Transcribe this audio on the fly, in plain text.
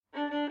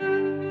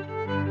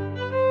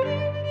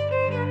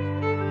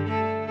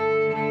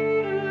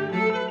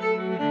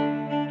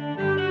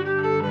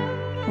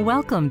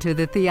Welcome to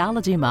the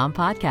Theology Mom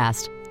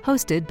Podcast,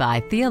 hosted by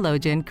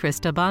theologian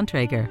Krista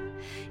Bontrager.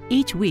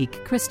 Each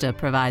week, Krista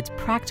provides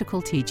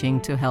practical teaching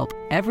to help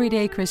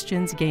everyday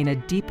Christians gain a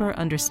deeper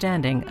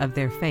understanding of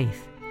their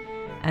faith.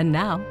 And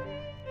now,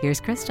 here's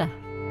Krista.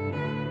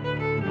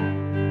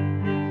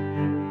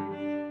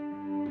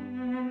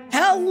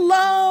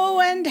 Hello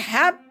and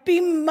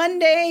happy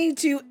Monday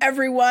to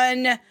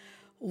everyone.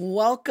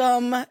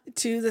 Welcome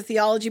to the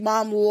Theology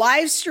Mom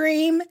live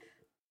stream.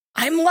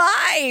 I'm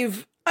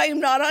live. I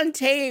am not on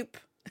tape.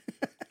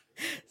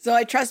 So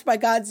I trust by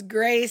God's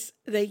grace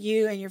that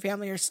you and your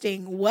family are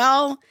staying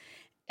well.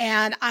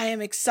 And I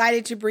am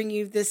excited to bring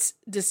you this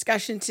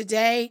discussion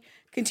today,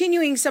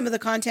 continuing some of the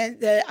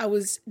content that I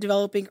was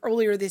developing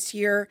earlier this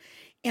year,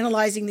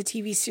 analyzing the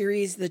TV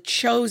series, The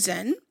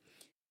Chosen.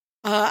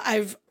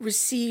 I've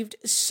received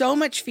so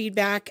much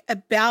feedback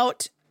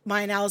about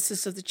my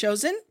analysis of The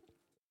Chosen.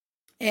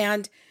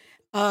 And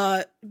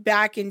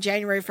back in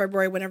January,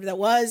 February, whenever that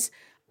was,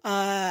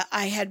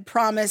 I had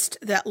promised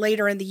that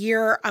later in the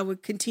year, I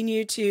would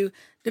continue to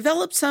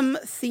develop some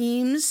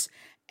themes.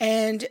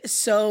 And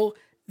so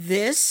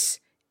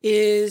this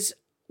is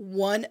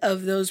one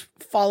of those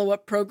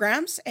follow-up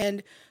programs,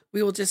 and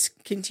we will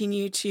just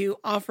continue to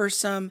offer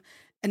some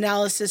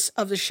analysis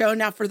of the show.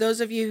 Now, for those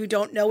of you who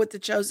don't know what The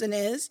Chosen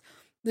is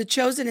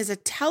a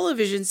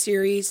television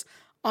series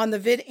on the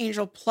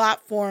VidAngel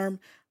platform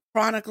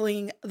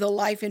chronicling the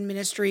life and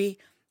ministry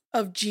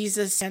of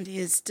Jesus and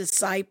his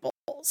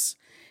disciples.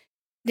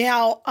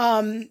 Now,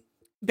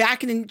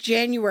 back in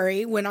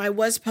January, when I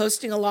was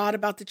posting a lot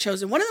about The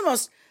Chosen, one of the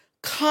most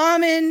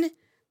common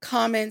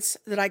comments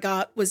that I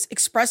got was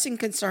expressing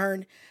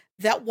concern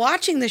that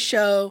watching the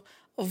show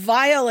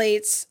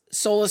violates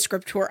Sola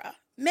Scriptura.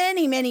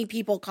 Many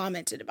people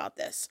commented about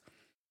this.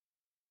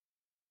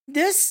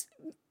 This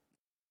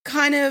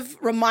kind of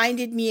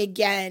reminded me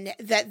again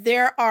that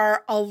there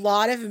are a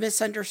lot of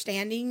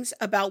misunderstandings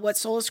about what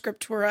Sola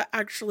Scriptura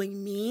actually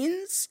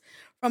means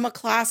from a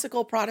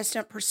classical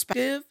Protestant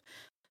perspective.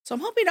 So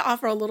I'm hoping to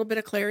offer a little bit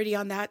of clarity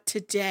on that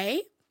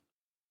today.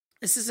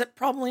 This is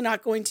probably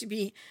not going to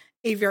be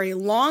a very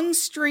long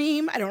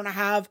stream. I don't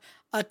have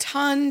a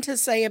ton to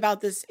say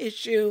about this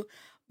issue,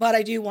 but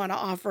I do want to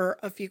offer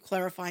a few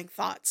clarifying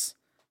thoughts.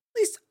 At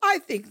least I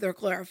think they're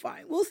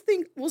clarifying.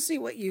 We'll see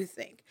what you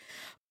think.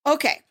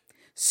 Okay,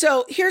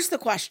 so here's the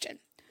question.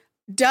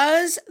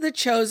 Does The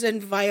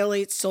Chosen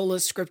violate Sola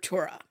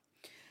Scriptura?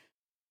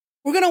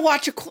 We're going to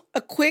watch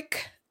a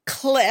quick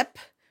clip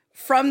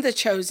from The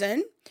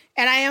Chosen,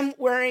 and I am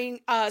wearing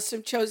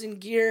some Chosen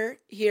gear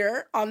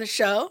here on the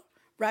show,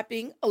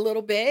 repping a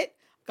little bit.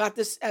 Got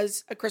this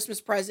as a Christmas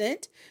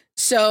present.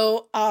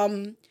 So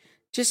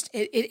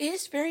it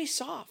is very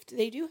soft.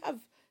 They do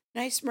have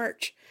nice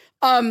merch.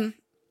 But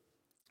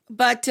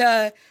we're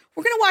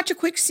going to watch a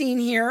quick scene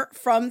here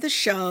from the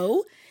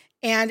show,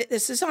 and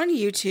this is on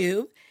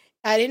YouTube.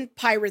 I didn't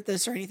pirate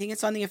this or anything.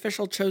 It's on the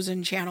official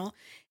Chosen channel.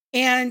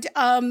 And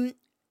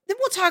then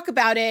we'll talk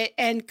about it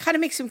and kind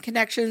of make some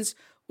connections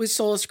with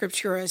Sola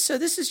Scriptura. So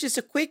this is just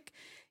a quick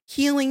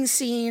healing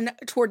scene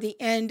toward the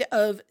end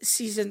of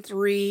season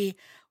 3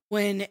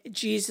 when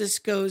Jesus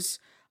goes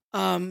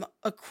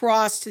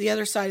across to the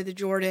other side of the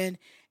Jordan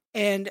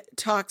and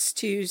talks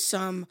to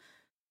some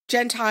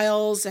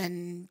Gentiles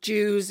and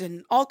Jews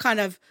and all kind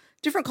of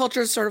different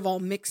cultures sort of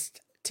all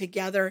mixed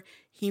together.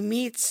 He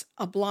meets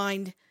a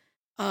blind,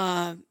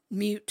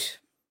 mute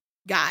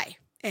guy.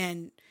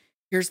 And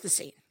here's the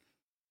scene.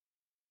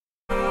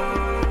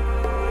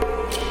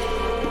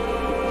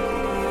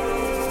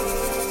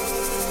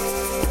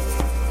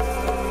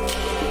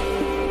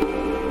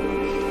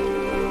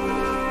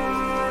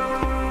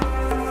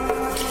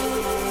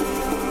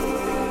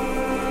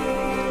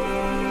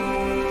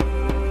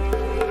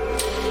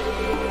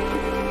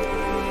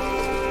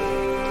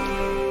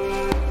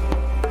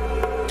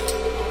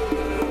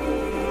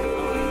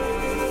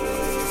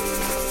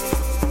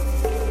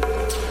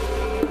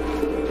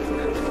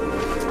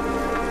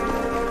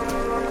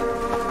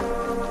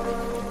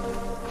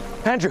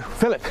 Andrew,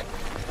 Philip,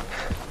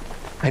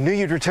 I knew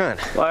you'd return.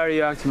 Why are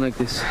you acting like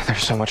this?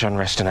 There's so much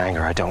unrest and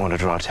anger. I don't want to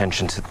draw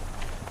attention to...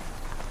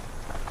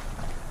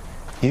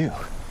 You.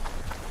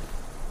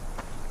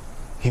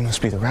 You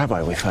must be the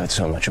rabbi we've heard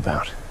so much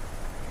about.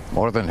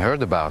 More than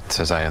heard about,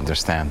 as I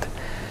understand.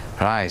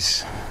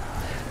 Rise.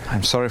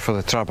 I'm sorry for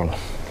the trouble.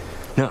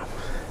 No.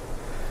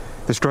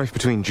 The strife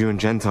between Jew and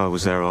Gentile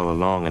was there all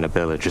along in a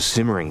village, just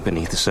simmering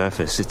beneath the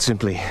surface. It's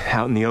simply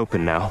out in the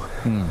open now.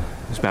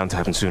 It's bound to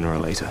happen sooner or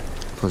later.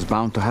 It was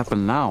bound to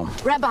happen now.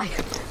 Rabbi!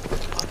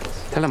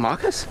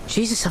 Telemachus?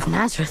 Jesus of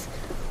Nazareth.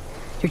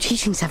 Your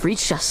teachings have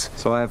reached us.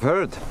 So I have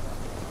heard.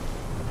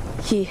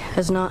 He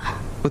has not.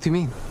 What do you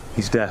mean?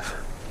 He's deaf.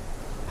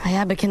 My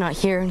Abba cannot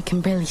hear and can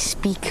barely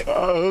speak.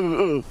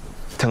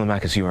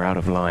 Telemachus, you are out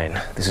of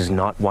line. This is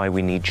not why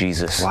we need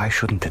Jesus. Why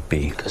shouldn't it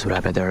be? Because,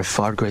 Rabbi, there are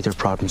far greater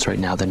problems right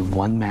now than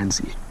one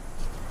man's...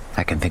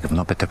 I can think of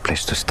no better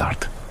place to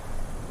start.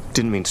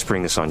 Didn't mean to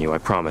spring this on you, I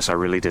promise. I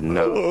really didn't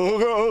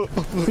know.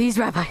 Please,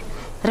 Rabbi.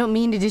 I don't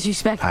mean to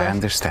disrespect, I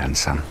understand,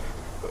 son.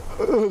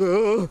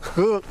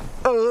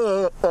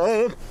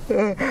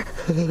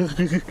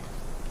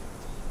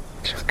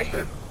 It's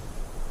okay.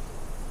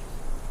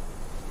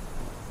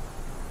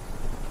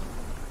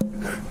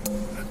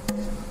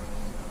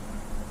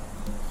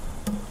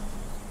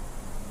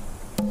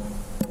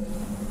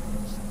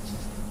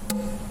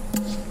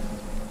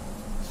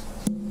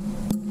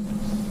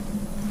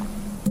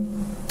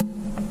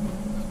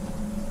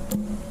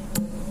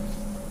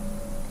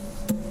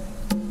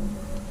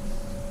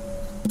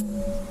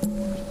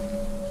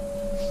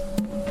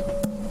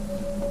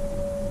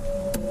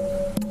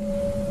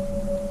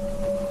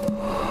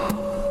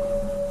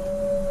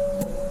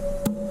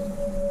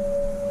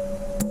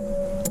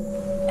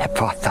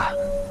 Ephatha,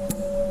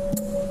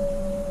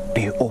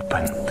 be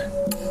opened.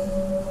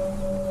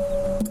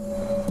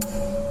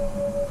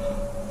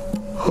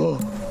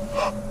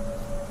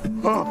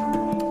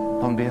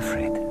 Don't be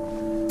afraid.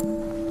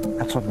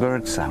 That's what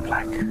birds sound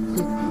like.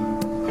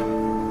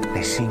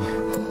 They sing.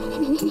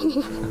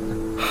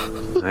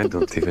 I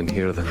don't even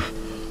hear them.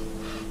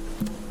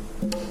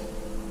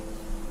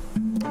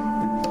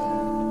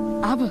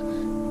 Abba,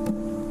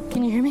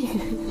 can you hear me?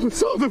 The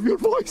sound of your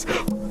voice.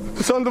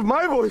 The sound of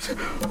my voice.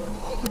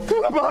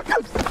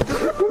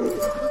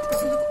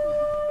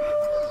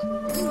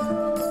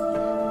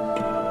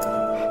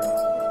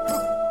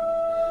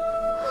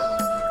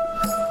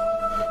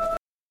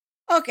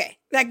 Okay,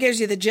 that gives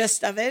you the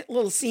gist of it. A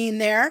little scene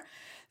there.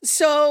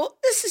 So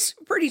this is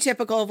pretty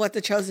typical of what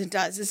The Chosen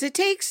does, is it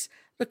takes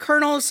the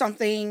kernel of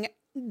something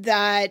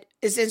that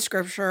is in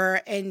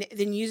scripture and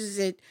then uses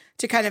it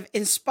to kind of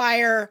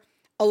inspire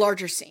a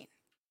larger scene.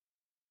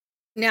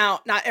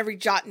 Now, not every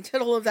jot and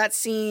tittle of that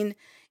scene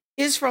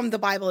is from the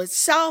Bible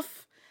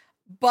itself,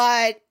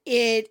 but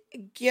it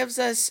gives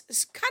us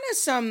kind of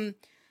some,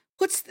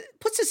 puts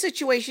the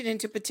situation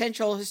into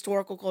potential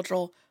historical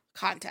cultural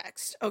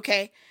context,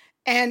 okay?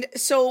 And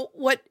so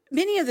what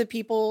many of the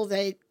people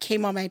that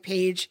came on my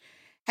page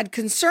had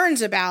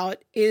concerns about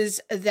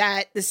is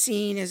that the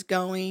scene is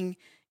going,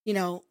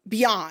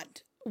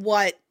 beyond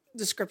what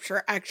the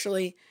scripture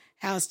actually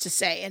has to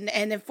say.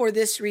 And for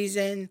this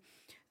reason,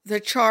 the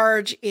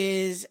charge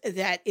is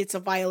that it's a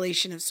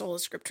violation of Sola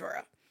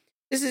Scriptura.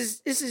 This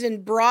is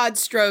in broad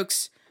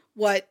strokes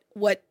what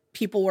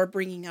people were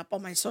bringing up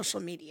on my social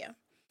media.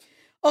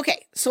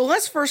 Okay, so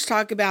let's first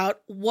talk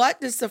about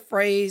what does the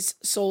phrase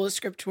Sola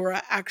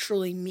Scriptura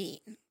actually mean.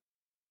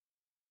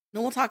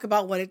 Then we'll talk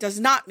about what it does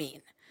not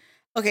mean.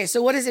 Okay,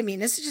 so what does it mean?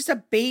 This is just a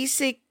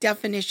basic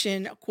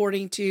definition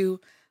according to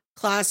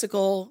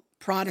classical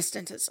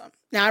Protestantism.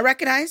 Now, I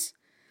recognize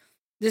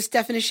this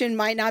definition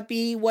might not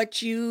be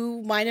what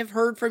you might have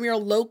heard from your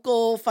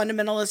local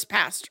fundamentalist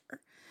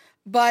pastor,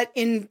 but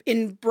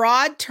in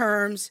broad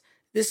terms,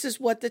 this is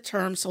what the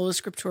term Sola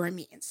Scriptura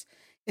means.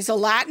 It's a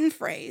Latin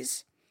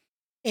phrase,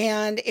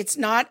 and it's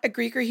not a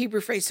Greek or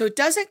Hebrew phrase. So it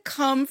doesn't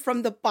come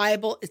from the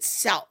Bible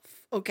itself,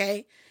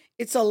 okay?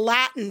 It's a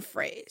Latin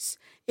phrase.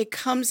 It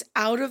comes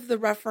out of the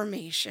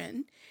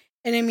Reformation,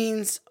 and it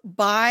means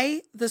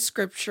by the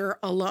scripture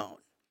alone.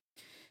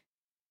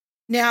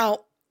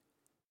 Now,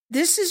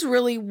 this is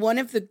really one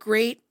of the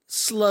great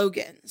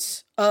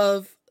slogans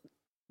of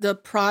the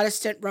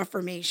Protestant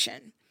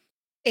Reformation.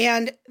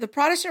 And the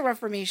Protestant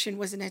Reformation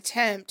was an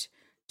attempt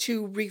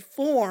to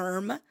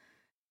reform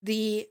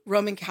the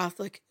Roman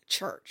Catholic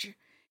Church.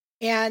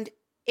 And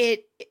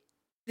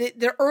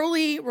the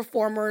early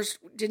reformers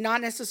did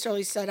not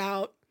necessarily set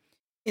out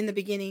in the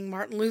beginning.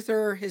 Martin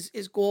Luther,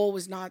 his goal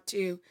was not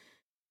to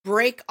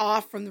break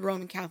off from the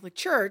Roman Catholic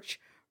Church.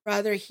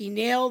 Rather, he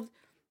nailed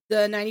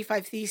the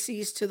 95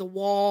 Theses to the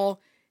wall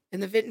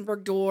in the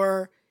Wittenberg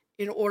door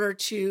in order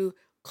to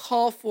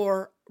call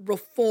for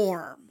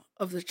reform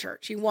of the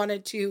church. He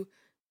wanted to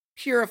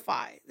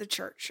purify the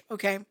church,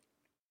 okay?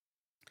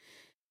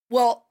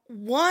 Well,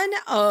 one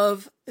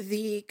of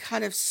the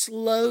kind of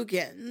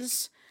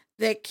slogans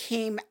that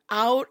came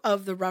out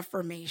of the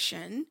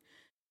Reformation,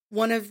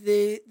 one of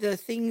the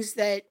things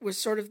that was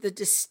sort of the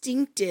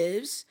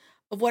distinctives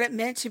of what it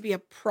meant to be a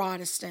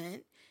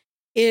Protestant,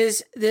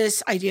 is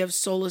this idea of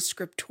sola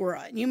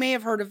scriptura. And you may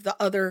have heard of the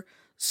other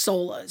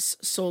solas: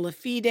 sola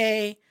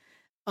fide,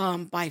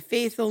 by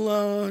faith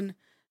alone,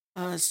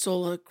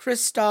 sola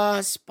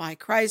Christus, by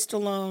Christ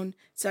alone,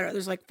 etc.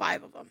 There's like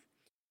 5 of them.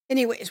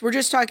 Anyways, we're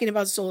just talking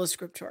about sola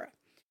scriptura.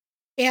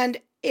 And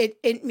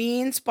it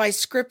means by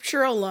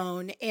scripture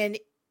alone. And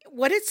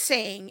what it's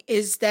saying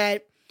is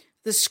that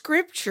the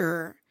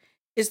scripture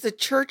is the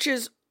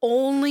church's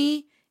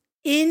only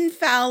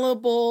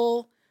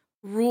infallible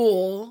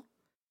rule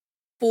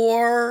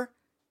for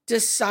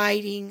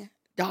deciding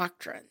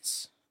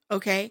doctrines.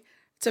 Okay?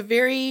 It's a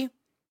very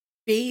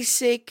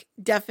basic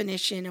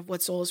definition of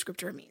what sola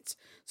scriptura means.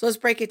 So let's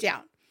break it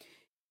down.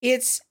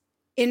 It's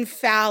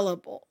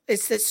infallible.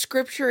 It's that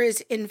scripture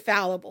is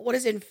infallible. What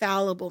does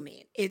infallible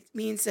mean? It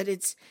means that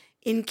it's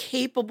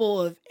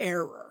incapable of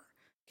error.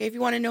 Okay, if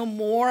you want to know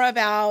more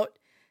about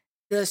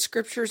the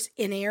scripture's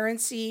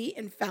inerrancy,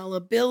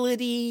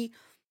 infallibility,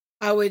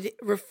 I would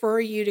refer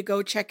you to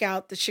go check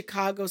out the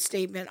Chicago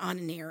Statement on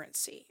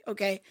Inerrancy.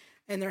 Okay,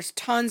 and there's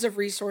tons of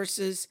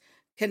resources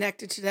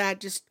connected to that,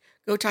 just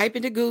go type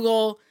into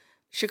Google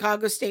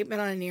Chicago Statement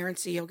on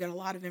Inerrancy. You'll get a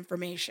lot of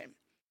information.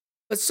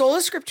 But Sola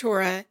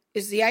Scriptura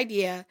is the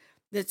idea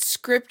that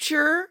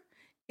Scripture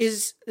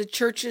is the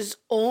church's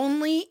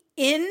only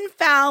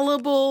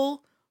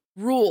infallible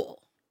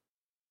rule.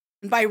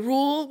 And by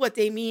rule, what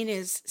they mean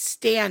is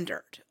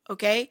standard,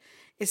 okay?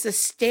 It's a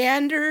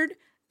standard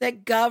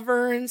that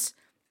governs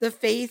the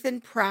faith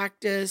and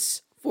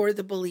practice for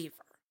the believer.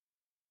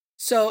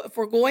 So if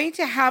we're going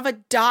to have a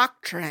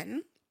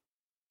doctrine,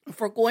 if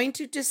we're going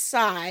to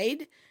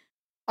decide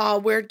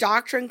where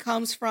doctrine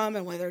comes from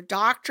and whether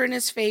doctrine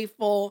is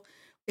faithful,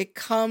 it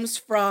comes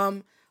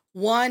from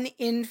one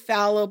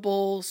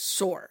infallible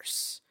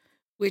source,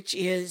 which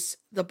is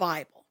the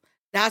Bible.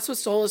 That's what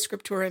Sola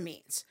Scriptura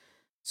means.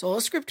 Sola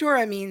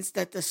Scriptura means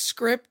that the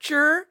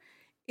Scripture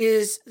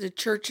is the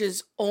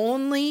church's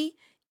only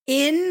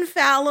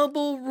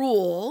infallible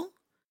rule.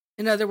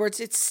 In other words,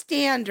 it's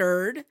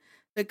standard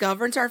that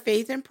governs our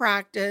faith and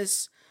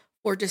practice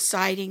for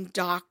deciding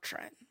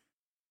doctrine.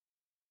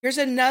 Here's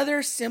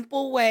another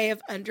simple way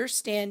of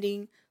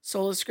understanding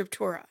Sola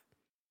Scriptura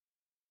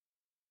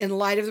in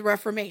light of the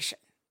Reformation,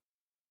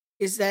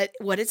 is that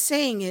what it's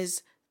saying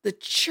is the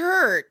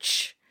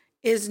church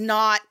is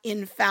not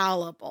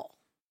infallible.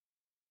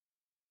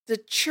 The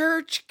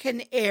church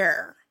can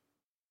err,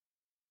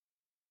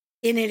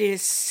 and it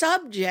is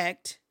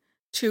subject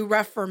to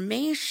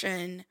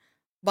reformation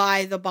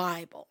by the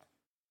Bible.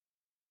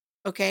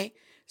 Okay?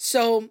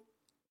 So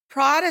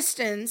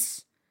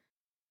Protestants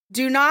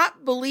do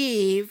not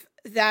believe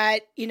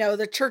that,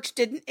 the church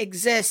didn't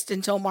exist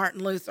until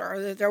Martin Luther, or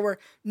that there were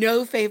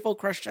no faithful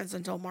Christians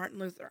until Martin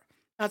Luther.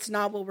 That's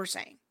not what we're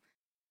saying.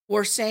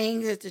 We're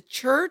saying that the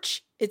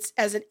church, it's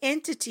as an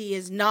entity,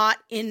 is not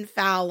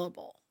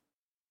infallible.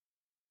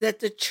 That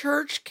the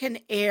church can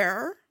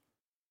err,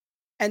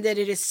 and that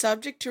it is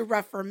subject to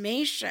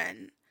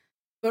reformation,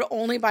 but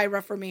only by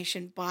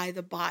reformation by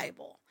the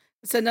Bible.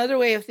 It's another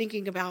way of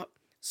thinking about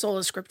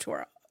Sola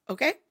Scriptura,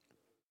 okay?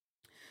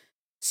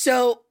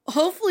 So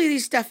hopefully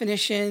these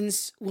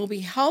definitions will be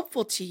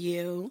helpful to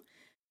you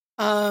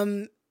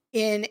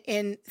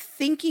in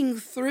thinking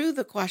through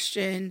the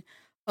question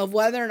of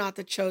whether or not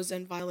the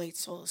chosen violates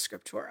Sola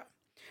Scriptura.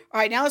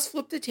 All right, now let's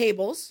flip the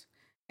tables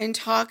and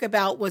talk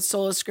about what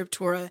Sola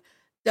Scriptura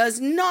does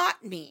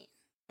not mean,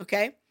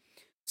 okay?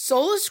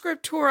 Sola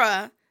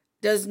Scriptura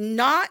does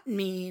not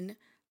mean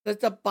that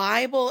the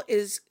Bible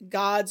is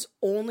God's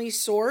only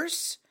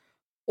source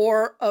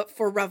or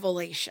for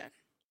revelation,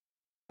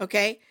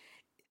 okay?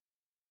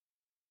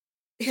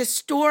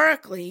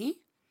 Historically,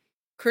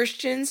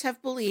 Christians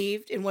have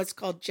believed in what's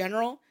called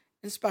general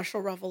and special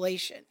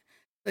revelation,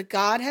 that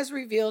God has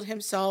revealed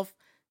himself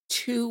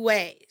two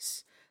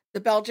ways.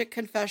 The Belgic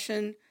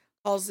Confession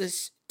calls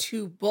this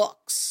two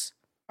books,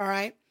 all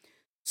right?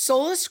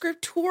 Sola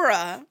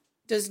Scriptura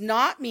does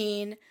not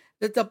mean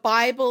that the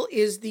Bible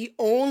is the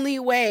only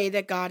way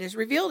that God has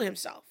revealed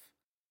himself.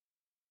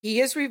 He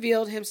has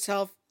revealed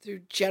himself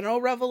through general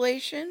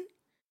revelation,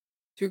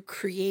 through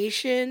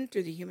creation,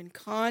 through the human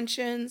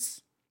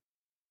conscience,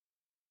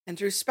 and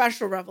through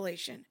special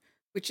revelation,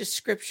 which is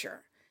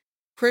Scripture.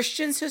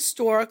 Christians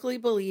historically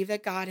believe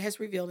that God has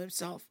revealed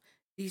himself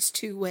these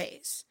two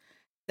ways.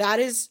 That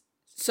is,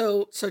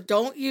 so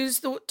don't use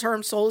the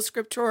term Sola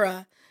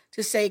Scriptura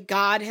to say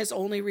God has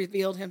only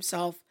revealed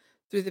himself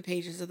through the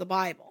pages of the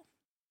Bible.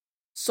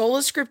 Sola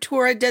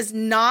Scriptura does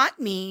not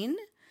mean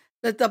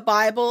that the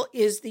Bible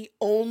is the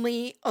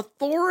only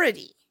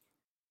authority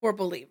for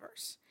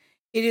believers.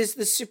 It is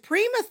the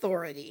supreme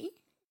authority,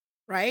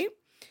 right?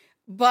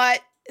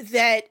 But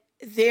that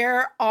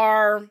there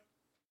are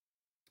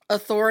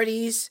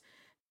authorities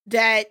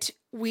that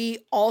we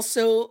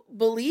also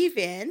believe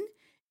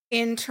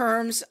in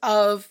terms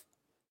of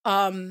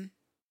the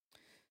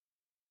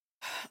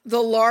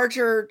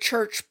larger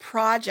church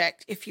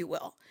project, if you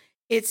will.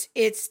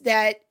 It's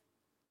that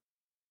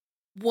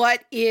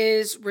what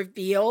is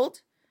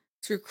revealed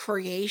through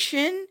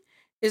creation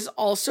is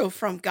also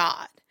from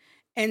God.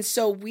 And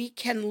so we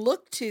can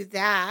look to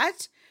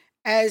that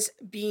as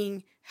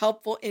being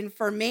helpful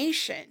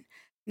information.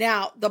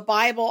 Now, the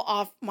Bible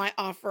might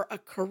offer a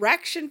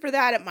correction for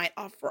that. It might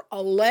offer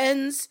a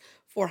lens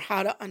for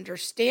how to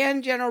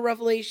understand general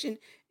revelation.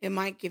 It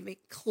might give me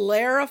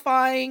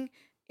clarifying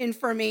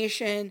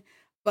information,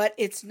 but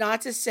it's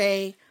not to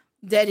say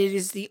that it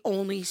is the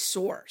only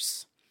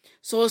source.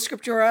 Sola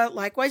Scriptura,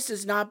 likewise,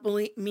 does not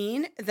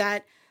mean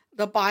that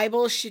the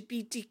Bible should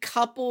be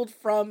decoupled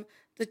from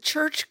the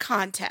church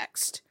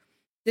context.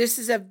 This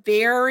is a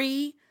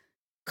very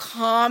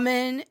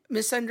common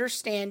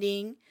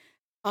misunderstanding.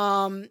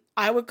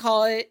 I would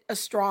call it a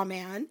straw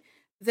man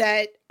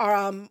that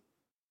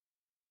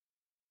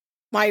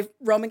my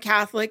Roman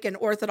Catholic and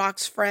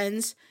Orthodox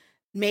friends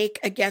make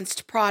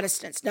against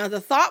Protestants. Now,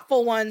 the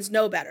thoughtful ones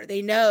know better.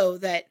 They know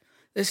that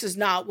this is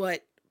not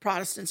what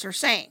Protestants are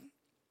saying.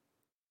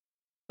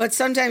 But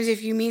sometimes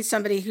if you meet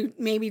somebody who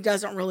maybe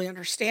doesn't really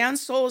understand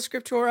Sola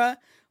Scriptura,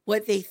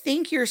 what they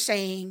think you're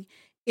saying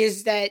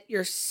is that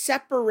you're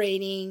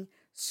separating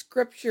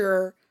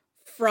Scripture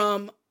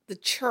from the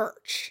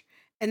church.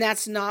 And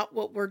that's not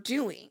what we're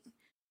doing.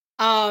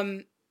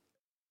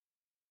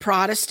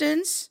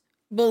 Protestants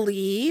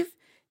believe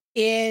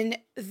in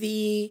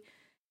the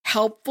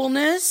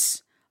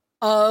helpfulness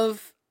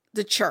of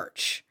the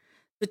church.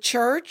 The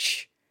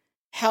church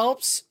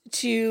helps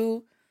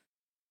to,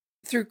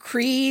 through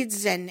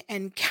creeds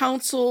and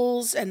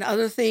councils and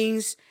other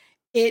things,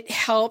 it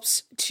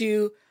helps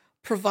to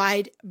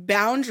provide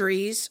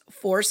boundaries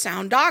for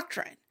sound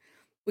doctrine.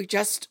 We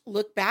just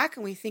look back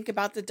and we think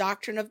about the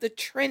doctrine of the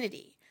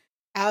Trinity,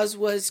 as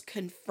was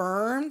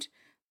confirmed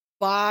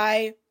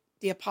by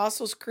the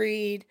Apostles'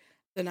 Creed,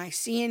 the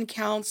Nicene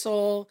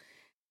Council.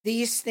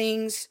 These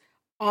things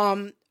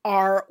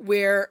are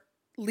where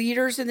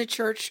leaders in the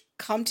church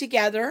come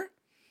together.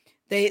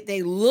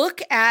 They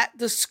look at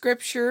the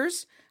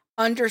scriptures,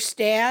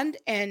 understand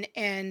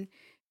and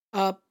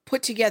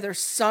put together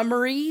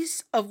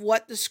summaries of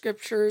what the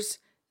scriptures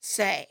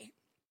say.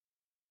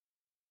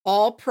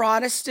 All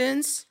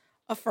Protestants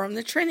affirm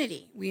the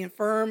Trinity. We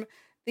affirm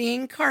the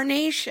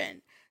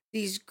incarnation,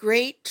 these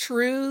great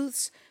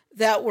truths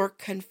that were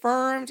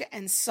confirmed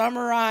and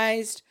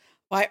summarized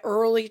by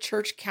early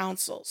church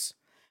councils.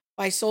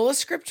 By Sola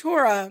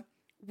Scriptura,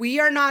 we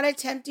are not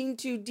attempting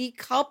to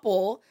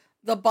decouple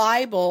the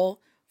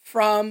Bible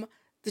from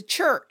the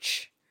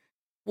church.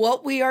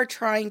 What we are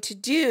trying to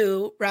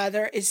do,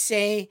 rather, is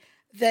say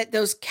that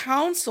those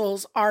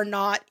councils are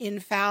not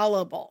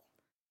infallible,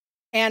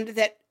 and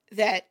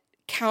that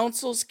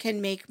councils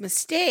can make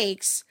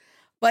mistakes,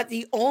 but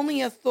the only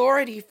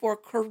authority for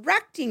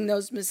correcting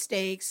those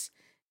mistakes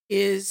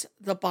is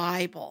the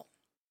Bible.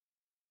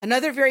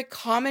 Another very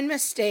common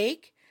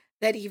mistake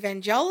that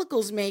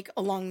evangelicals make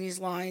along these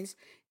lines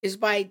is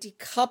by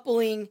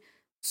decoupling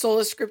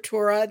Sola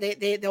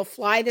Scriptura. They'll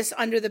fly this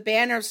under the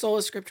banner of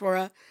Sola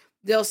Scriptura.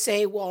 They'll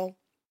say, well,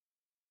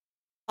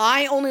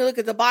 I only look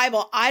at the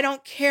Bible. I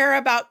don't care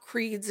about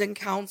creeds and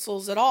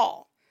councils at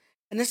all.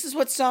 And this is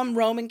what some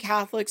Roman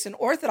Catholics and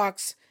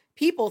Orthodox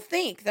people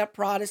think that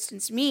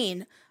Protestants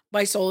mean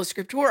by Sola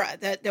Scriptura,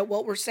 that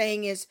what we're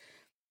saying is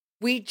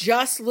we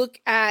just look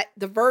at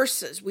the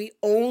verses. We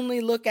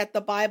only look at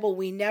the Bible.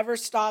 We never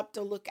stop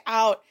to look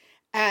out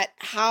at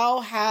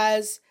how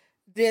has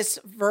this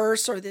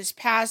verse or this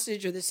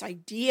passage or this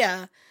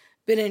idea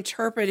been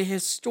interpreted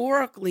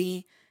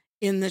historically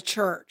in the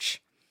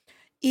church.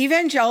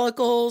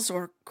 Evangelicals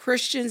or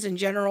Christians in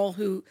general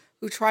who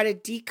try to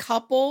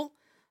decouple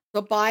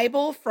the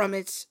Bible from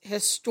its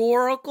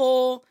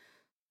historical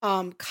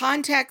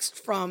context,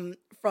 from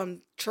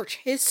church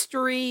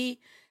history,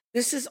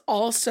 this is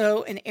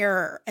also an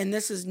error, and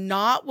this is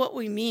not what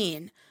we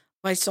mean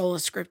by Sola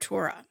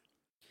Scriptura.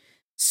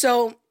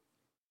 So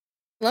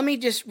let me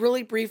just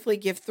really briefly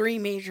give three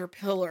major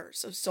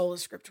pillars of Sola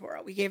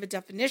Scriptura. We gave a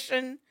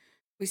definition.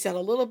 We said a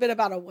little bit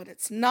about what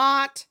it's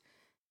not.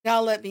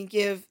 Now let me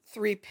give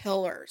three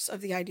pillars of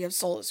the idea of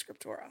Sola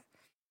Scriptura.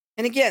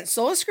 And again,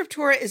 Sola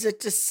Scriptura is a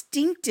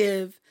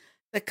distinctive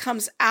that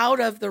comes out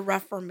of the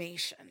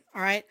Reformation.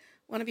 All right?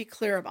 I want to be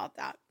clear about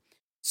that.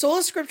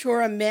 Sola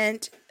Scriptura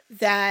meant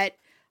that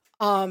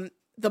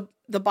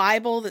the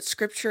Bible, that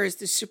Scripture is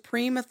the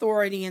supreme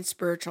authority in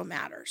spiritual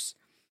matters.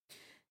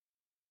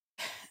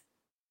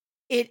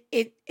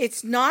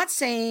 It's not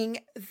saying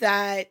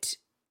that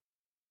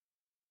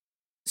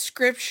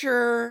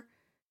Scripture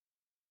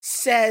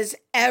says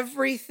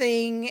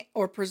everything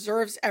or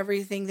preserves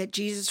everything that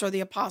Jesus or the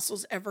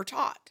apostles ever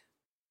taught.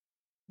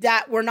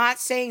 That we're not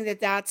saying that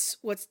that's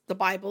what the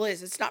Bible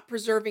is. It's not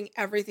preserving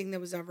everything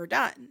that was ever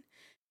done.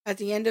 At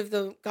the end of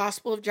the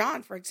Gospel of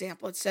John, for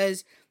example, it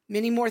says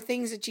many more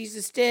things that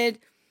Jesus did.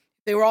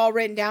 They were all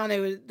written down.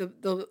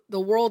 The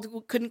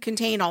world couldn't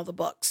contain all the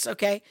books,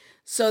 okay?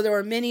 So there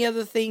were many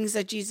other things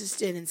that Jesus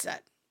did and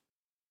said.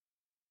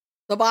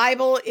 The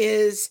Bible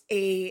is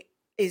a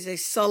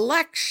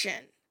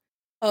selection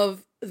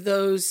of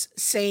those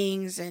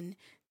sayings and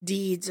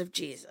deeds of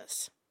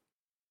Jesus.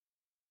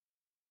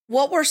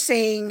 What we're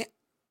saying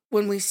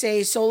when we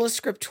say Sola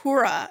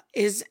Scriptura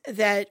is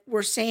that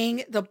we're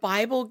saying the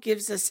Bible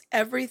gives us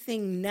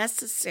everything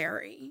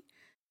necessary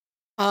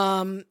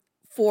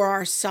for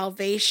our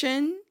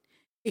salvation.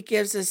 It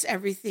gives us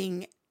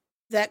everything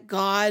that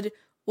God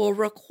will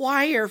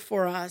require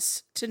for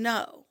us to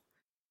know.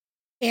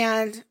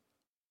 And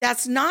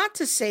that's not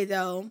to say,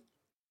 though,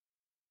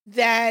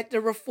 that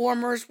the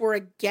Reformers were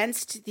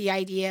against the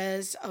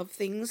ideas of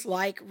things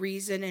like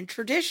reason and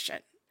tradition.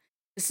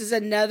 This is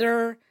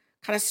another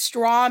kind of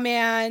straw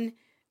man,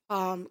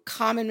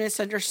 common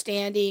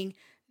misunderstanding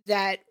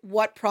that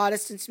what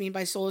Protestants mean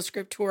by Sola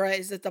Scriptura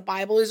is that the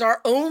Bible is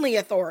our only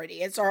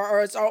authority. It's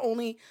our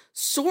only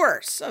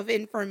source of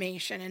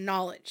information and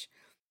knowledge.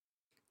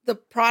 The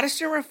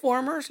Protestant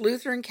Reformers,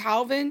 Luther and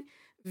Calvin,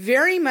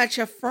 very much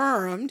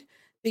affirmed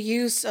the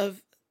use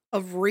of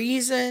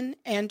reason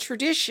and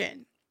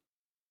tradition.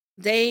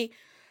 They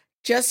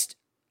just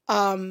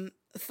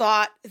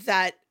thought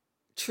that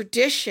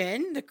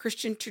tradition, the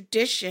Christian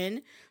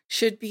tradition,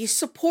 should be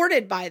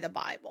supported by the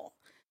Bible,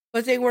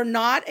 but they were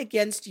not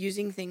against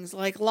using things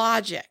like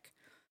logic.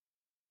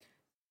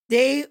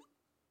 They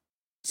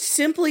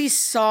simply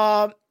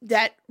saw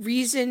that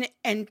reason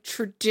and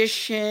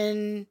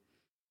tradition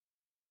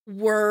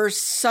were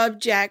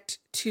subject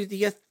to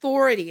the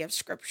authority of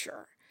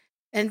Scripture,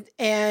 and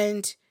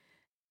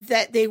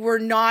that they were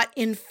not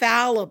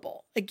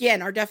infallible.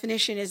 Again, our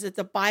definition is that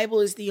the Bible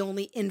is the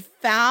only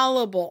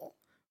infallible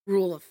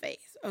rule of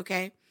faith,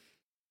 okay?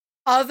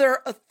 Other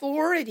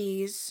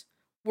authorities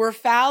were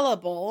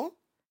fallible.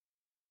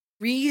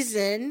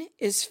 Reason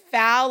is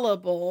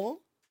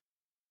fallible.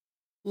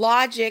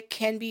 Logic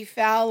can be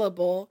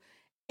fallible,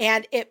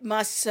 and it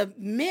must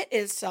submit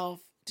itself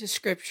to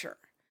Scripture.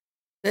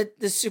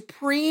 The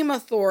supreme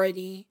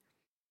authority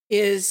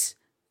is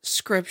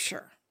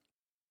Scripture,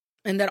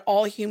 and that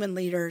all human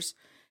leaders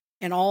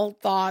and all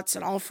thoughts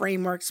and all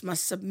frameworks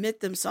must submit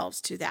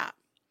themselves to that.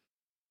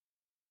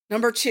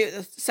 Number 2,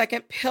 the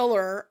second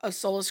pillar of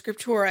Sola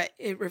Scriptura,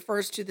 it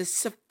refers to the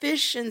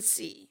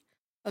sufficiency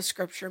of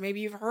Scripture. Maybe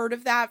you've heard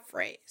of that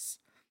phrase.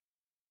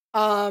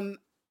 The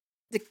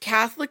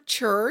Catholic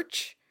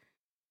Church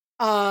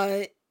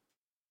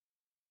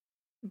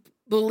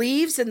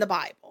believes in the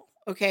Bible.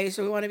 Okay,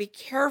 so we want to be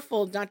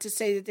careful not to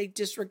say that they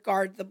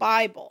disregard the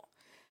Bible,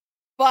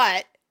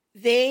 but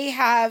they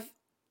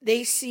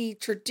see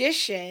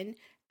tradition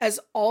as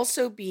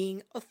also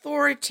being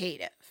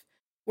authoritative,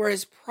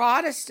 whereas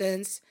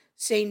Protestants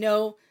say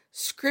no,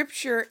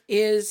 Scripture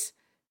is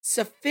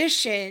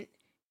sufficient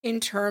in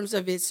terms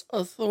of its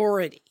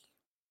authority.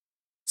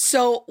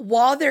 So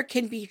while there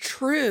can be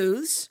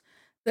truths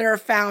that are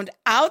found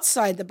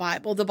outside the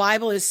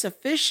Bible is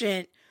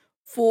sufficient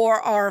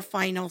for our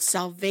final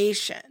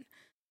salvation.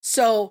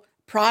 So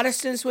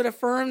Protestants would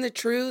affirm the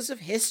truths of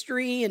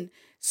history and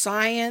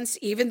science,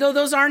 even though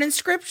those aren't in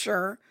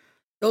Scripture.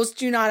 Those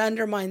do not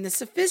undermine the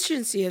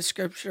sufficiency of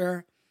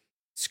Scripture.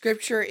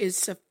 Scripture is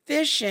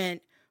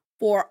sufficient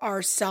for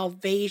our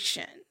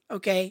salvation,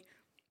 okay?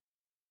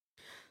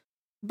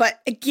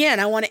 But again,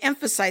 I want to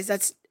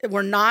emphasize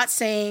we're not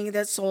saying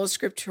that Sola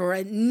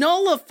Scriptura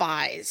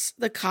nullifies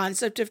the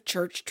concept of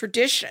church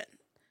tradition,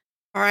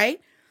 all right?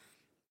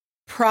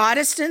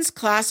 Protestants,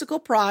 classical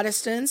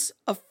Protestants,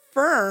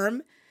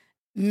 affirm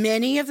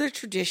many of the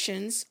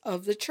traditions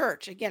of the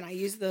church. Again, I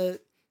used the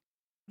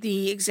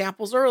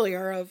examples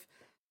earlier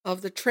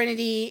of the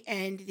Trinity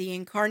and the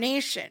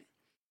Incarnation.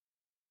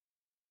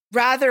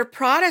 Rather,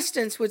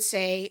 Protestants would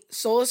say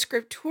Sola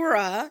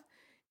Scriptura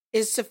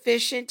is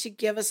sufficient to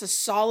give us a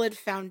solid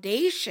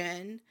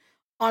foundation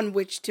on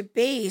which to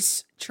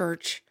base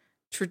church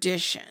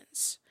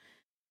traditions.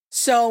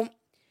 So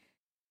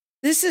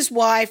this is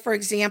why, for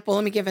example,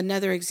 let me give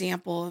another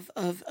example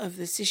of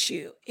this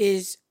issue,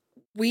 is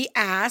we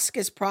ask,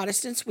 as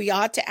Protestants, we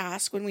ought to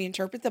ask when we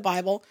interpret the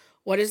Bible,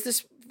 what does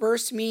this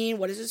verse mean?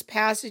 What does this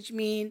passage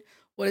mean?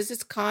 What is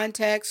its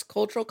context,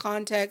 cultural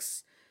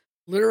context,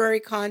 literary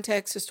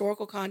context,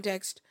 historical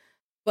context?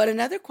 But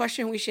another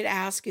question we should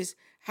ask is,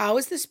 how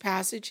has this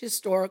passage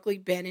historically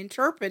been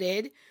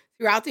interpreted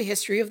throughout the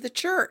history of the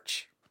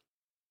church?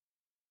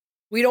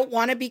 We don't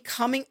want to be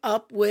coming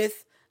up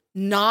with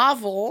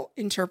novel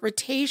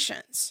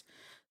interpretations.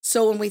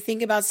 So when we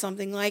think about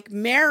something like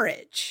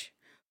marriage,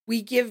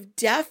 we give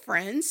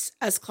deference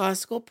as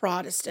classical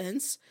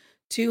Protestants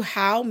to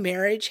how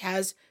marriage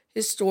has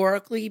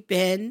historically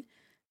been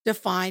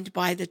defined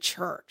by the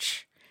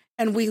church.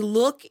 And we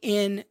look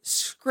in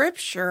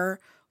Scripture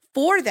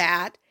for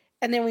that,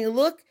 and then we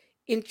look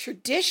in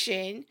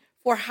tradition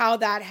for how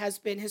that has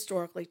been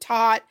historically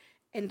taught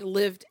and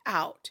lived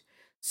out.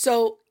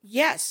 So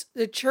yes,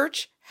 the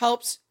church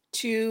helps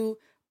to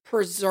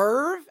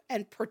preserve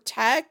and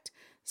protect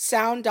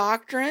sound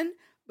doctrine,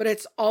 but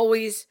it's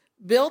always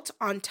built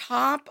on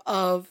top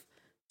of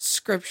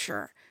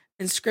Scripture,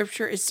 and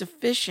Scripture is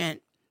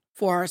sufficient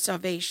for our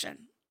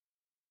salvation.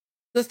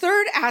 The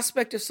third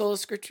aspect of Sola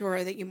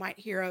Scriptura that you might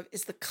hear of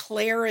is the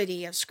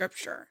clarity of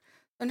Scripture.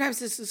 Sometimes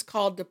this is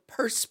called the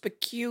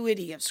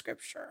perspicuity of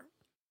Scripture.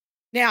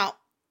 Now,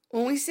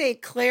 when we say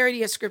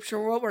clarity of Scripture,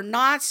 what we're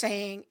not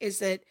saying is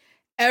that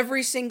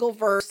every single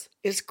verse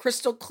is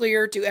crystal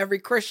clear to every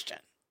Christian.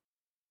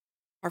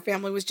 Our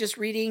family was just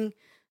reading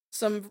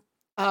some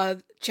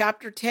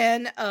chapter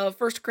 10 of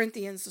 1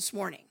 Corinthians this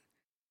morning.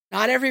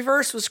 Not every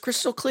verse was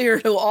crystal clear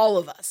to all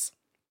of us.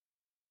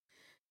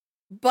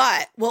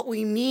 But what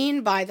we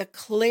mean by the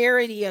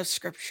clarity of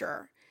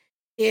Scripture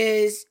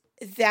is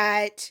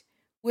that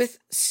with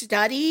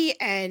study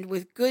and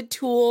with good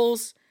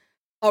tools,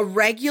 a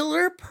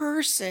regular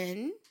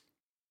person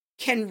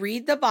can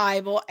read the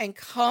Bible and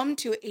come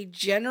to a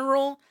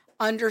general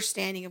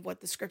understanding of what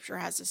the Scripture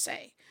has to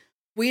say.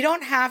 We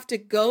don't have to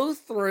go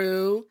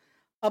through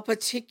a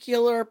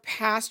particular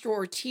pastor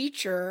or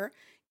teacher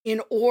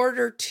in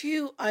order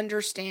to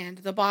understand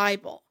the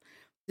Bible.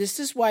 This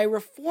is why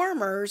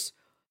reformers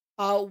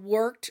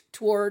worked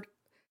toward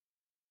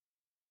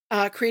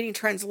creating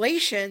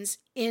translations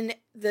in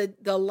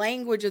the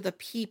language of the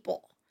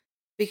people,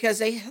 because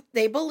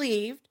they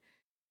believed,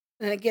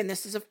 and again,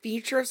 this is a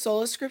feature of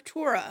Sola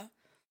Scriptura,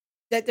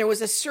 that there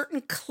was a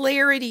certain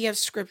clarity of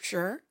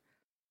Scripture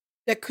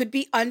that could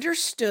be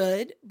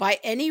understood by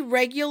any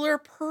regular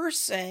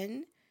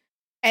person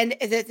and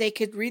that they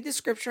could read the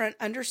scripture and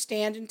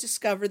understand and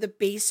discover the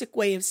basic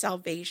way of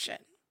salvation.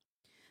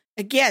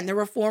 Again, the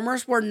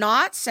reformers were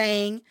not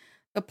saying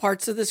the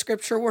parts of the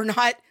scripture were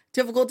not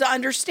difficult to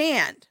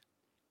understand.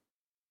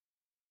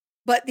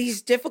 But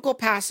these difficult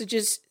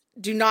passages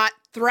do not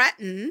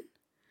threaten.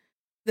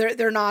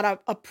 They're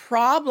not a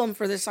problem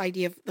for this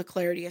idea of the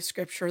clarity of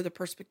scripture, the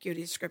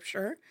perspicuity of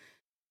scripture.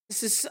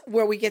 This is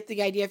where we get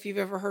the idea, if you've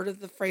ever heard of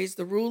the phrase,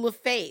 the rule of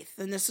faith.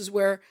 And this is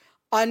where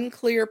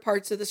unclear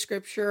parts of the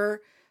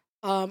scripture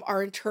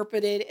are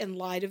interpreted in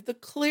light of the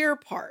clear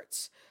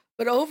parts.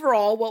 But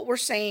overall, what we're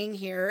saying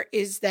here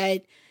is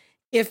that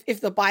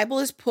if the Bible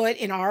is put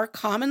in our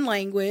common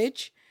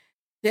language,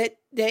 that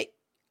a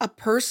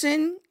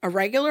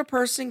regular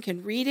person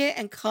can read it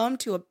and come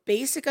to a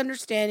basic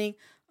understanding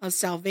of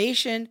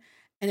salvation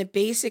and a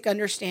basic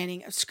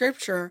understanding of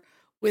scripture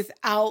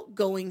without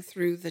going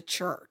through the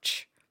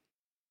church.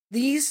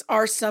 These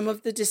are some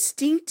of the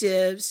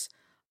distinctives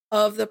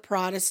of the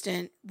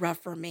Protestant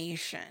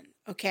Reformation.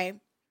 Okay.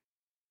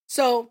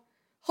 So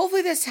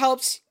hopefully this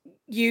helps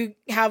you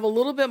have a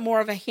little bit more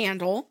of a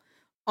handle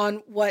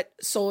on what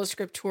Sola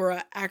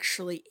Scriptura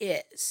actually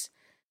is.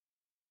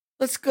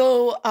 Let's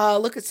go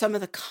look at some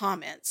of the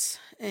comments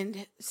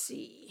and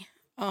see.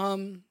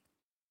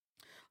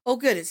 Oh,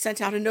 good. It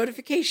sent out a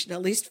notification,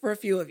 at least for a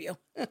few of you.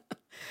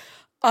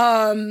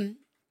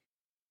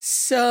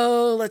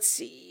 So let's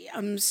see.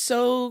 I'm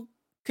so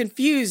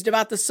confused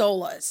about the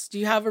solas. Do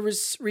you have a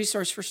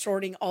resource for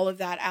sorting all of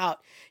that out?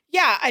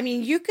 Yeah, I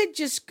mean, you could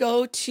just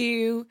go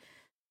to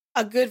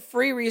a good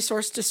free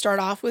resource to start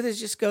off with is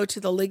just go to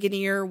the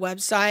Ligonier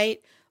website.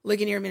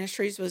 Ligonier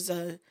Ministries was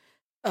a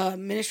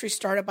ministry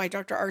started by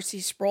Dr.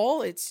 R.C.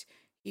 Sproul.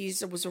 He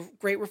was a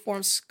great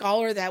Reformed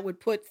scholar that would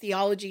put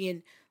theology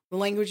in the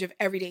language of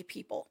everyday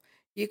people.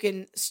 You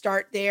can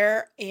start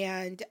there,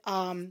 and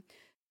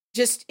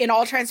just in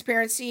all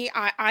transparency,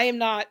 I am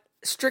not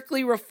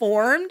strictly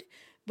Reformed,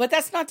 but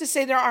that's not to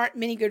say there aren't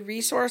many good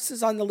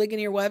resources on the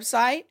Ligonier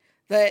website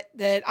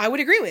that I would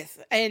agree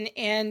with.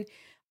 And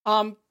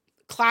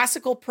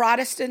classical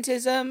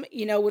Protestantism,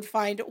 would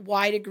find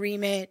wide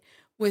agreement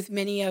with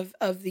many of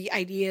the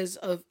ideas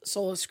of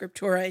Sola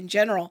Scriptura in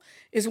general,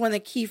 is one of the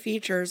key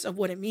features of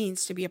what it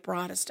means to be a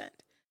Protestant.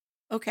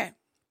 Okay.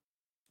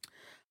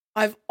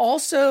 I've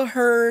also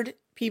heard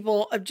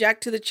people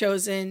object to the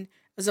chosen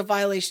as a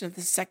violation of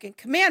the second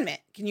commandment.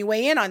 Can you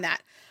weigh in on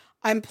that?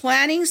 I'm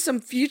planning some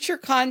future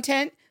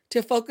content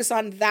to focus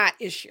on that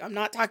issue. I'm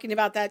not talking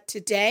about that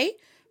today,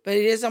 but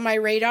it is on my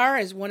radar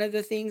as one of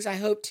the things I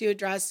hope to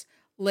address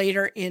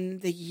later in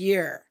the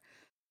year.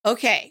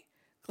 Okay.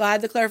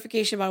 Glad the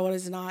clarification about what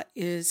is not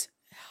is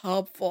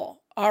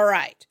helpful. All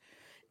right.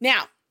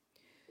 Now,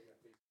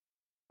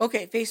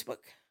 okay, Facebook.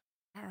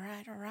 All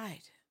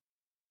right.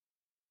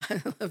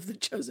 I love the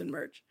chosen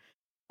merch.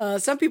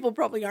 Some people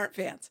probably aren't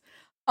fans.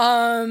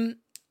 A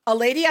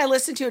lady I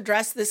listened to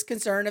address this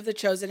concern of the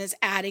chosen as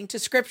adding to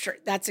scripture.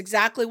 That's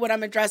exactly what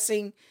I'm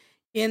addressing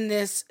in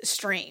this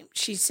stream.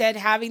 She said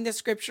having the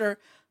scripture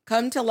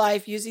come to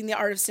life using the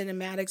art of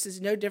cinematics is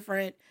no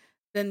different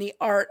than the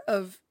art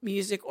of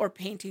music or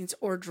paintings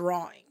or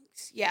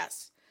drawings.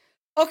 Yes.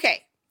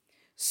 Okay.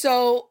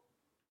 So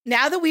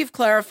now that we've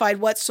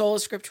clarified what Sola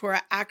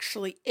Scriptura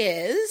actually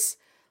is,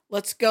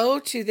 let's go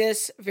to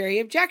this very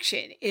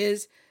objection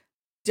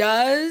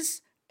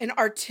does an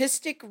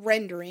artistic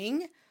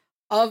rendering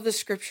of the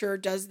scripture,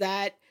 does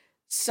that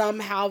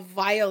somehow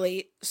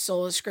violate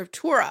Sola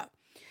Scriptura?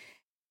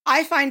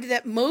 I find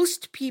that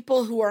most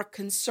people who are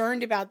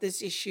concerned about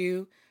this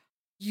issue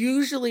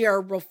usually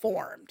are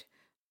Reformed.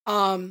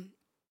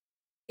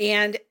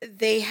 And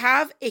they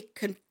have a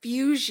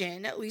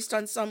confusion, at least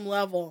on some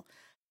level,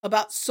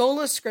 about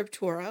Sola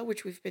Scriptura,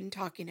 which we've been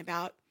talking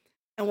about,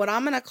 and what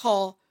I'm going to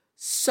call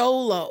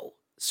Solo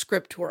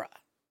Scriptura.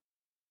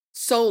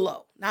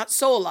 Solo, not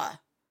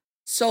sola,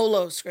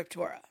 Solo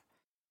Scriptura.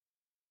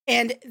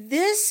 And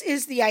this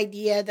is the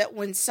idea that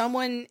when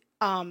someone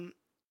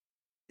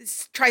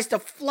tries to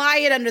fly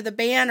it under the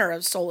banner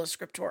of Sola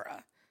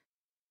Scriptura,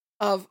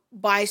 of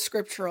by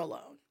scripture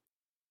alone,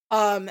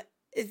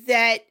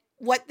 that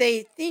what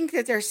they think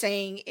that they're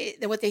saying,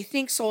 that what they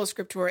think Sola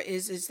Scriptura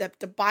is that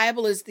the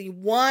Bible is the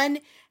one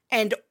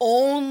and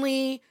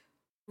only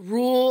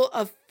rule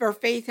for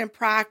faith and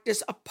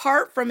practice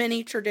apart from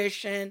any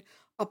tradition,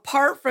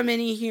 apart from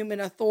any human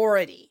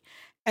authority.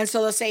 And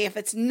so they'll say, if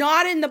it's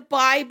not in the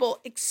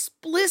Bible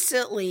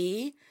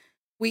explicitly,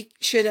 we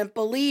shouldn't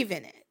believe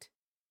in it.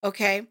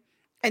 Okay.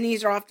 And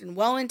these are often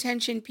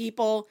well-intentioned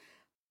people.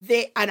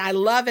 And I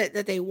love it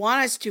that they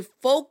want us to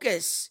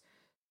focus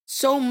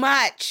so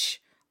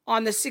much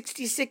on the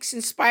 66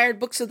 inspired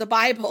books of the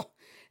Bible.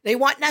 They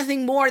want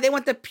nothing more. They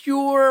want the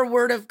pure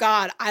word of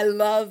God. I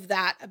love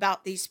that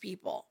about these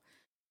people.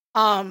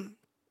 But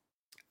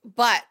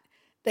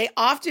they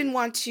often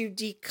want to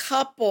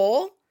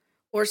decouple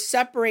or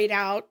separate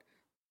out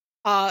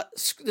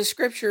the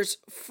scriptures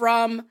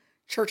from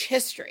church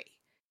history.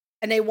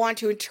 And they want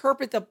to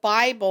interpret the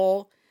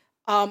Bible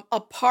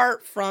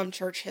apart from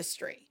church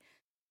history.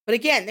 But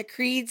again, the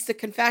creeds, the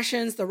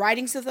confessions, the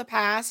writings of the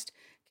past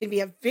can be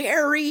a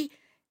very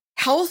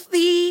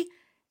healthy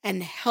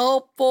and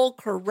helpful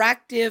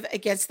corrective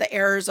against the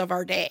errors of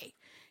our day.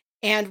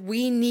 And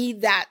we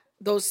need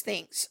those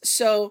things.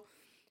 So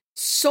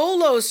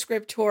Sola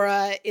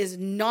Scriptura is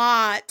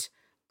not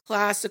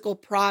classical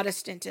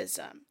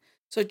Protestantism.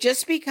 So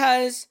just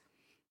because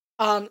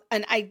an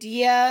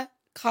idea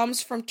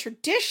comes from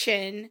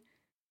tradition,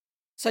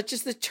 such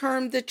as the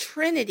term the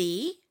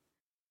Trinity,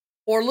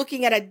 or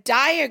looking at a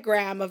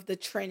diagram of the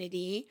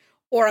Trinity,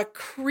 or a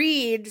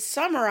creed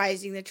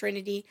summarizing the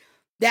Trinity,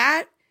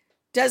 that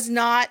does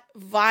not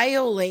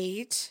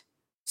violate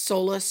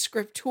Sola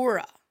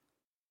Scriptura.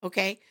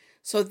 Okay?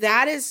 So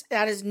that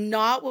is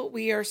not what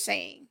we are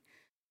saying.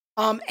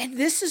 And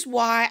this is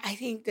why I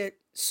think that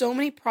so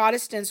many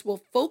Protestants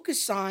will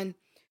focus on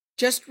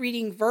just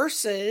reading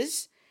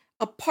verses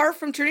apart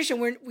from tradition,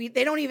 where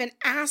they don't even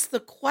ask the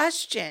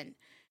question,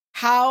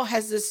 how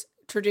has this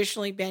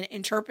traditionally been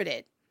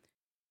interpreted?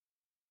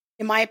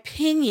 In my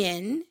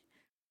opinion,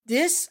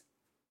 this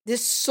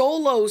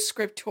Sola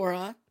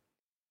Scriptura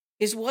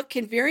is what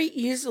can very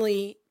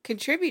easily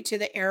contribute to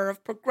the error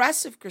of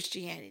progressive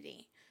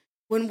Christianity.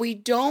 When we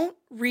don't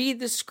read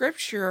the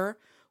scripture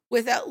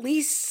with at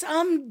least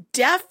some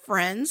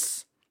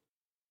deference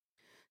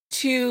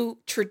to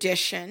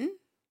tradition,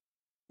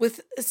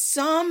 with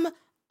some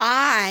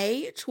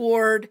eye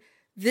toward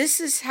this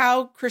is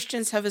how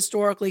Christians have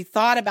historically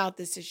thought about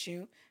this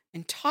issue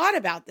and taught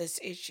about this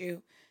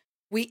issue,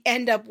 we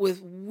end up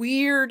with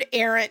weird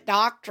errant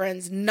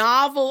doctrines,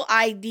 novel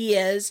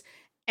ideas,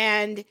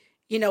 and,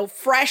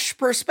 fresh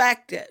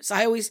perspectives.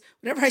 I always,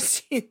 whenever I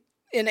see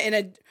in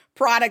a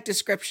product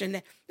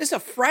description, there's a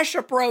fresh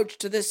approach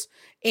to this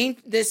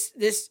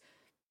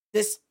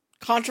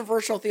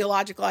controversial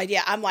theological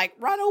idea, I'm like,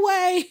 run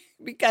away,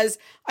 because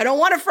I don't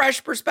want a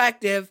fresh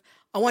perspective.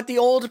 I want the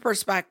old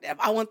perspective.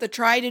 I want the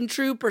tried and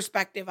true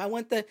perspective. I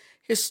want the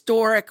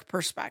historic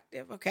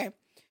perspective. Okay.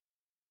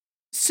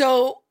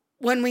 So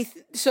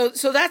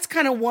so that's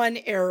kind of one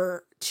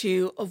error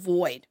to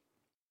avoid.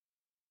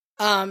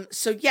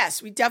 So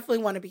yes, we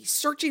definitely want to be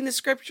searching the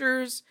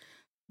scriptures.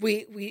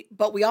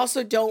 But we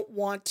also don't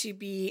want to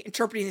be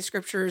interpreting the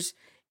scriptures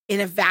in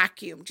a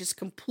vacuum, just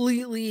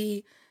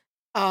completely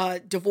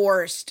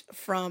divorced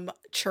from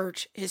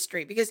church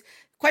history. Because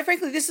quite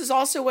frankly, this is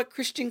also what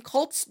Christian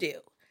cults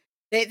do.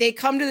 They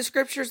come to the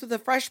scriptures with a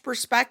fresh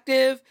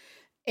perspective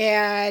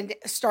and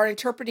start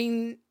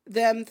interpreting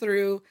them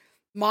through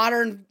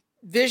modern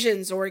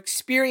visions or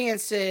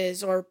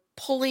experiences, or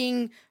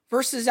pulling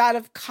verses out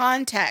of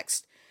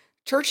context.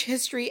 Church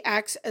history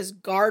acts as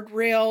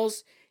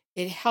guardrails.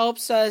 It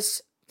helps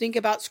us think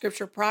about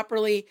scripture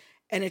properly,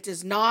 and it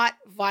does not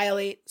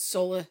violate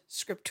Sola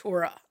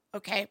Scriptura.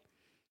 Okay.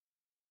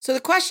 So the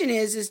question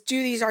is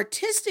do these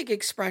artistic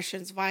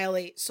expressions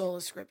violate Sola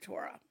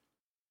Scriptura?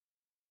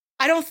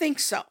 I don't think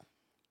so,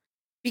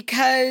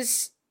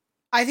 because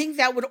I think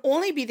that would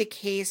only be the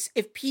case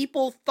if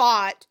people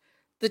thought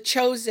the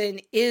chosen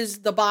is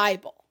the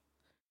Bible,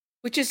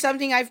 which is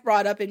something I've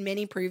brought up in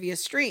many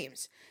previous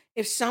streams.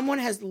 If someone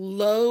has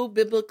low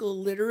biblical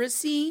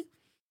literacy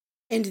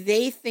and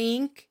they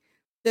think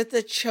that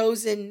the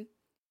chosen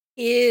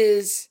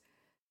is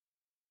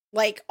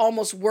like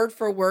almost word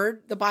for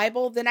word the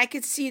Bible, then I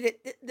could see that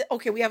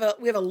okay, we have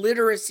a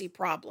literacy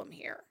problem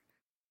here.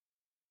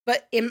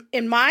 But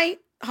in my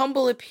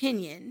humble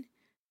opinion,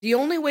 the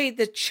only way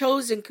the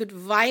chosen could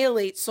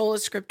violate Sola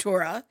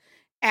Scriptura,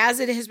 as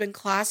it has been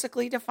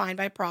classically defined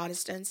by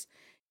Protestants,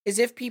 is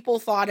if people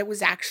thought it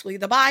was actually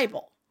the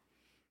Bible.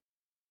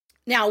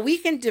 Now, we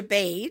can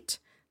debate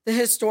the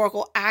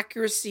historical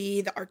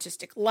accuracy, the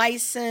artistic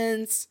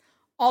license,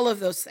 all of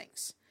those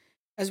things.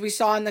 As we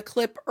saw in the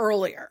clip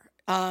earlier,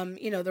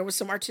 there was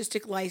some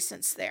artistic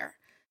license there.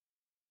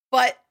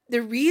 But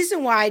the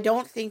reason why I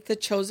don't think the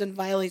chosen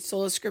violates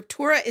Sola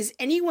Scriptura is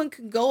anyone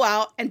can go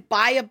out and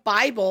buy a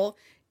Bible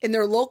in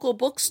their local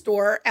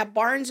bookstore at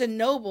Barnes &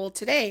 Noble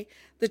today.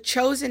 The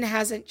chosen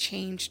hasn't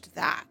changed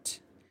that.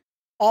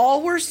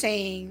 All we're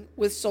saying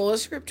with Sola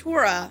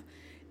Scriptura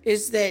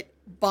is that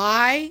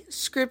by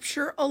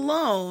scripture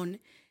alone,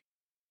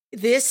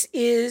 this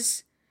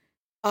is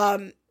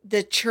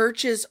the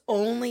church's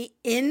only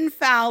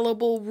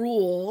infallible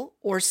rule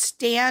or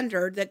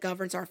standard that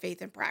governs our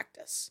faith and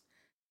practice.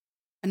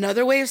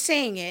 Another way of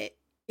saying it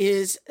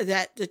is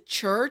that the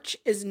church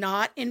is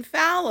not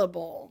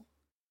infallible.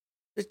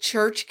 The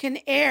church can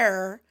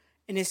err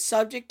and is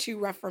subject to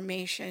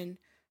reformation,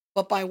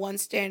 but by one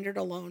standard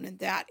alone, and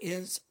that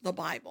is the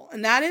Bible.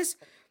 And that is,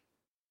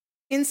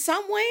 in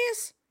some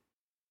ways,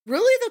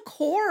 really the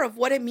core of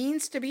what it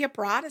means to be a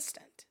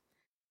Protestant.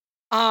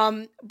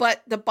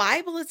 But the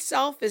Bible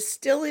itself is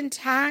still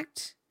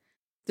intact.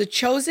 The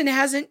chosen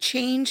hasn't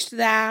changed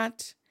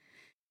that.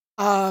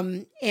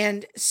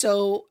 And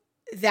so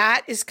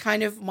that is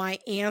kind of my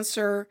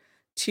answer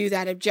to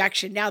that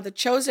objection. Now, the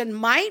chosen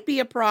might be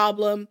a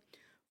problem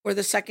for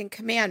the second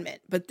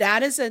commandment, but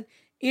that is an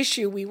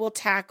issue we will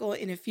tackle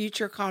in a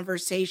future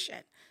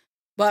conversation.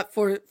 But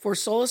for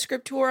Sola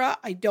Scriptura,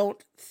 I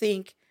don't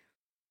think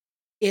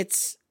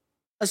it's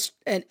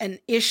an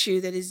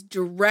issue that is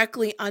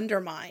directly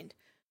undermined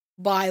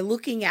by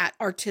looking at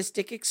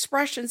artistic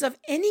expressions of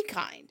any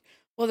kind,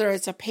 whether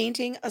it's a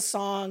painting, a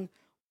song,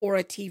 or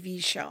a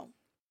TV show.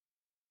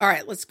 All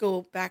right, let's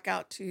go back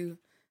out to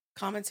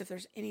comments if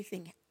there's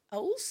anything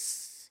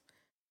else.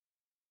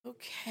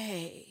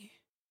 Okay.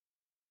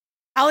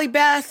 Allie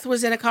Beth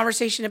was in a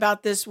conversation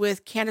about this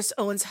with Candace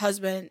Owens'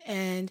 husband,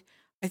 and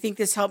I think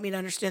this helped me to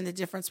understand the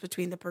difference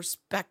between the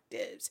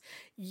perspectives.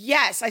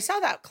 Yes, I saw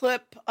that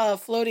clip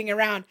floating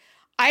around.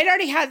 I'd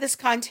already had this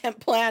content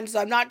planned, so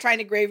I'm not trying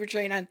to gravy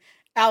train on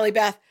Allie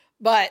Beth,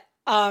 but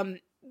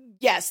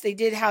yes, they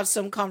did have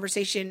some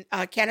conversation.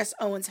 Candace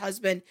Owens'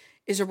 husband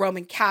is a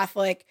Roman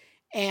Catholic,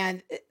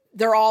 and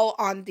they're all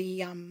on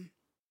the,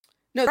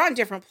 they're on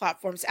different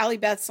platforms. Allie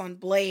Beth's on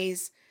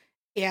Blaze,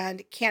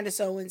 and Candace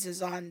Owens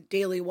is on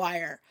Daily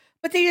Wire.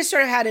 But they just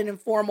sort of had an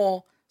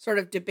informal sort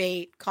of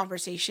debate,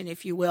 conversation,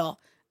 if you will,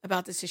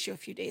 about this issue a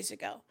few days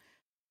ago.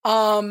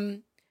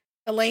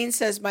 Elaine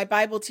says, my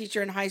Bible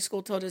teacher in high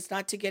school told us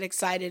not to get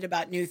excited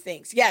about new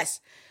things. Yes.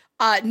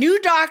 New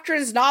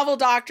doctrines, novel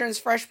doctrines,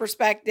 fresh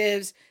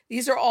perspectives.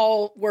 These are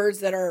all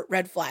words that are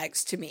red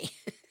flags to me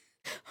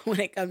when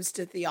it comes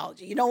to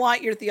theology. You don't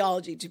want your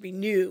theology to be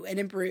new and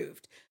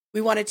improved.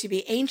 We want it to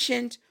be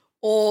ancient,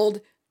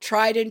 old,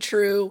 tried and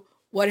true.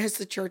 What has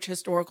the church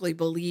historically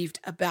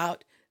believed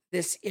about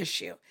this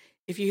issue?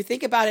 If you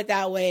think about it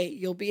that way,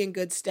 you'll be in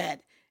good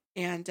stead,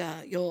 and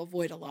you'll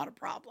avoid a lot of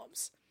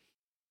problems.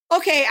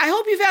 Okay, I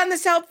hope you found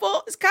this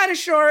helpful. It's kind of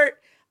short,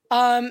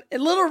 a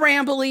little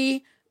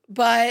rambly,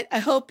 but I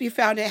hope you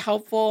found it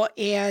helpful.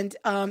 And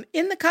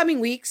in the coming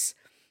weeks,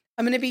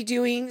 I'm going to be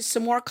doing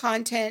some more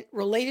content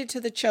related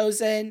to The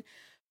Chosen.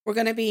 We're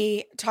going to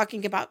be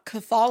talking about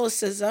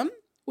Catholicism,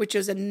 which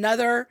is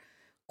another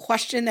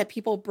question that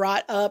people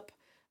brought up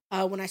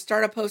when I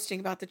started posting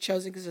about The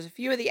Chosen, because there's a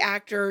few of the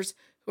actors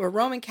who are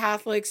Roman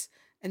Catholics,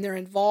 and they're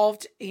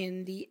involved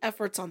in the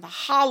efforts on the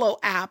Hallow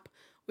app,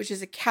 which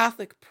is a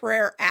Catholic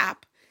prayer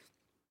app.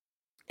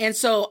 And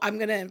so I'm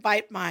going to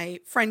invite my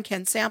friend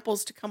Ken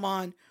Samples to come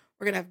on.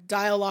 We're going to have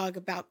dialogue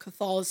about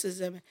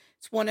Catholicism.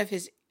 It's one of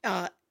his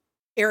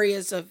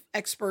areas of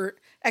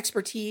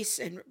expertise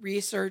and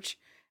research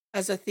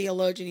as a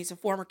theologian. He's a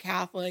former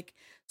Catholic.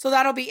 So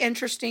that'll be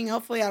interesting.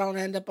 Hopefully I don't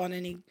end up on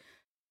any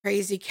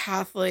crazy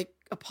Catholic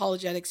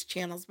apologetics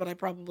channels, but I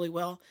probably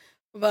will.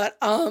 But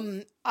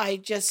I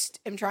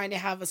just am trying to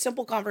have a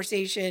simple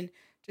conversation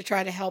to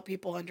try to help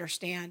people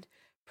understand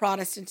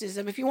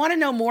Protestantism. If you want to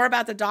know more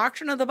about the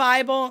doctrine of the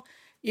Bible,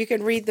 you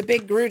can read the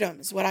Big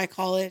Grudem's, what I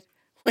call it,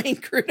 Wayne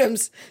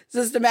Grudem's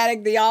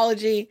Systematic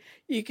Theology.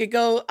 You could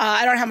go,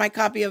 I don't have my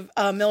copy of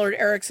Millard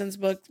Erickson's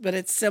book, but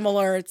it's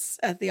similar. It's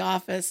at the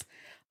office.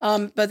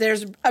 But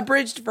there's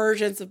abridged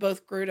versions of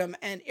both Grudem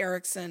and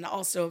Erickson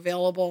also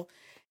available.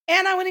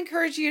 And I would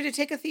encourage you to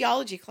take a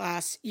theology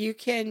class. You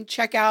can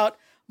check out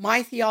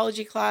my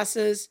theology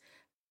classes.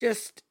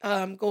 Just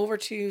go over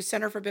to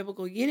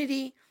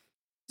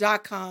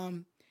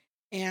centerforbiblicalunity.com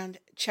and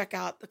check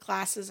out the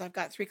classes. I've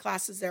got 3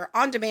 classes there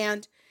on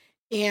demand.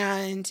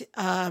 And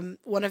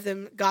one of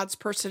them, God's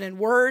Person and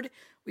Word.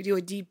 We do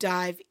a deep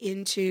dive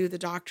into the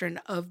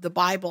doctrine of the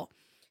Bible.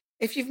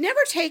 If you've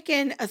never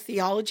taken a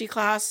theology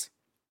class,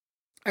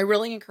 I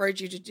really encourage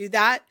you to do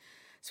that,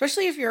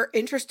 especially if you're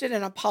interested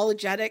in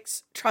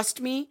apologetics. Trust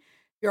me,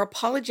 your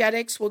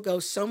apologetics will go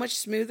so much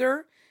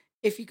smoother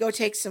if you go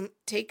take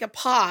a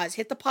pause,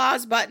 hit the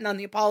pause button on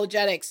the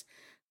apologetics,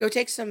 go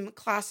take some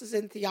classes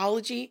in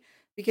theology,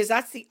 because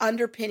that's the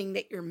underpinning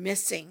that you're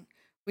missing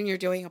when you're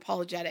doing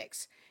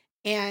apologetics.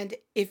 And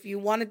if you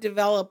want to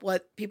develop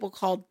what people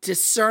call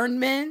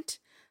discernment,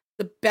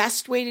 the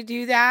best way to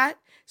do that,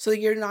 so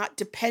you're not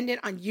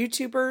dependent on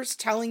YouTubers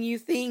telling you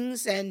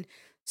things and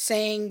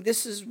saying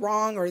this is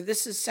wrong or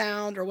this is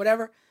sound or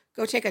whatever,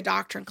 go take a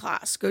doctrine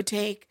class. Go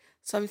take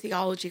some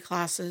theology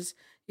classes.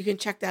 You can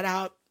check that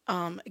out.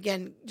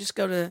 Again, just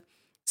go to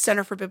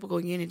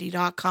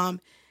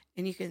centerforbiblicalunity.com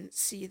and you can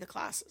see the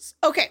classes.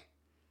 Okay.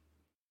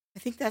 I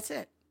think that's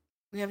it.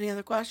 We have any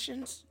other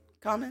questions,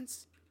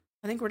 comments?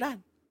 I think we're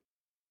done.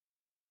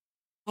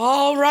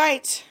 All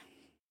right.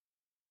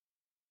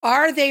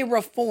 Are they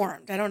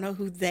reformed? I don't know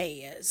who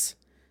they is.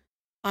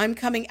 I'm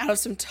coming out of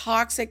some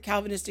toxic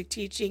Calvinistic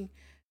teaching.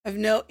 I have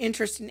no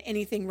interest in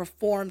anything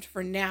reformed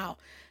for now.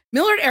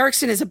 Millard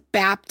Erickson is a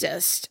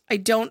Baptist. I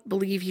don't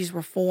believe he's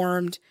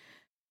reformed.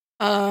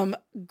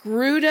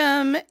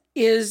 Grudem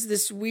is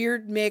this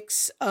weird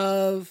mix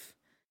of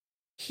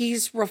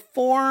he's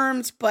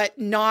reformed, but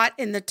not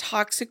in the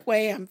toxic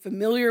way. I'm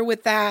familiar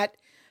with that,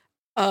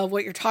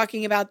 what you're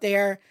talking about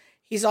there.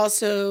 He's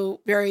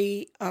also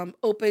very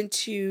open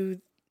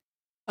to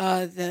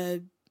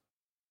the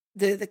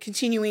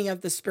continuing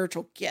of the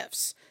spiritual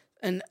gifts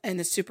and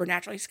the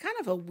supernatural. He's kind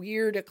of a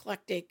weird,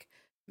 eclectic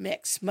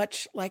mix,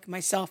 much like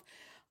myself.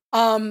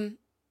 You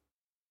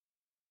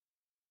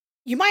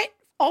might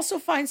also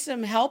find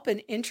some help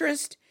and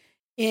interest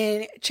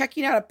in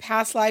checking out a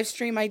past live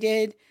stream I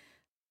did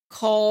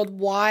called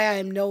Why I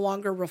Am No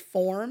Longer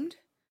Reformed,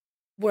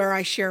 where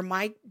I share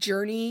my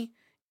journey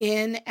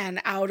in and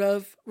out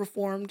of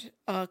Reformed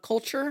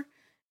culture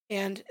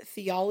and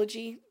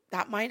theology.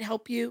 That might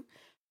help you.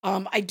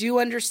 I do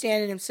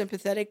understand and am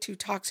sympathetic to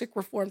toxic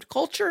Reformed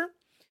culture.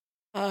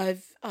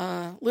 I've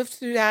lived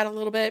through that a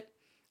little bit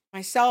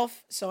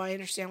myself, so I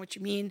understand what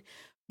you mean.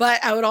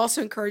 But I would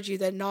also encourage you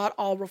that not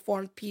all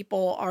Reformed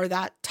people are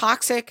that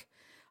toxic.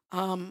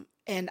 And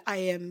I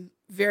am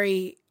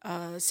very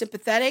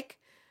sympathetic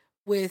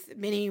with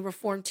many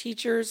Reformed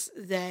teachers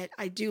that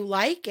I do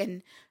like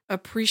and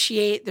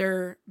appreciate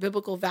their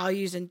biblical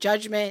values and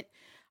judgment.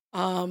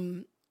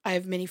 I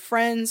have many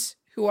friends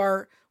who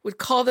would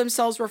call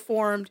themselves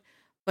Reformed,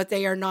 but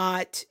they are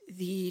not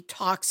the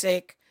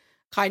toxic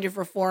kind of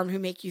Reform who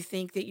make you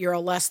think that you're a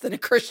less than a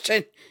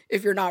Christian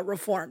if you're not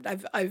Reformed.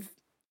 I've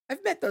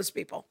met those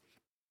people.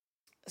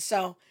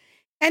 So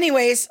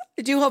anyways,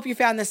 I do hope you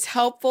found this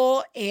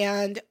helpful,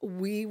 and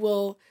we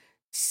will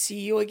see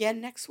you again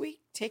next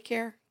week. Take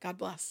care. God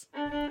bless.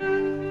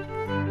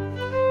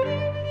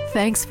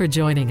 Thanks for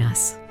joining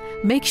us.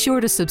 Make sure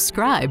to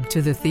subscribe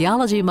to the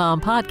Theology Mom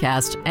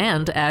podcast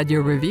and add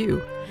your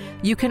review.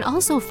 You can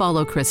also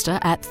follow Krista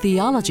at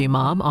Theology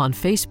Mom on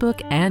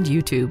Facebook and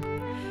YouTube.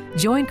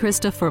 Join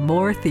Krista for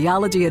more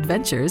theology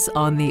adventures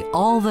on the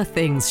All the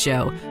Things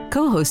show,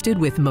 co-hosted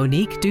with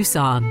Monique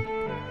Duson.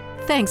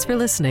 Thanks for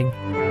listening.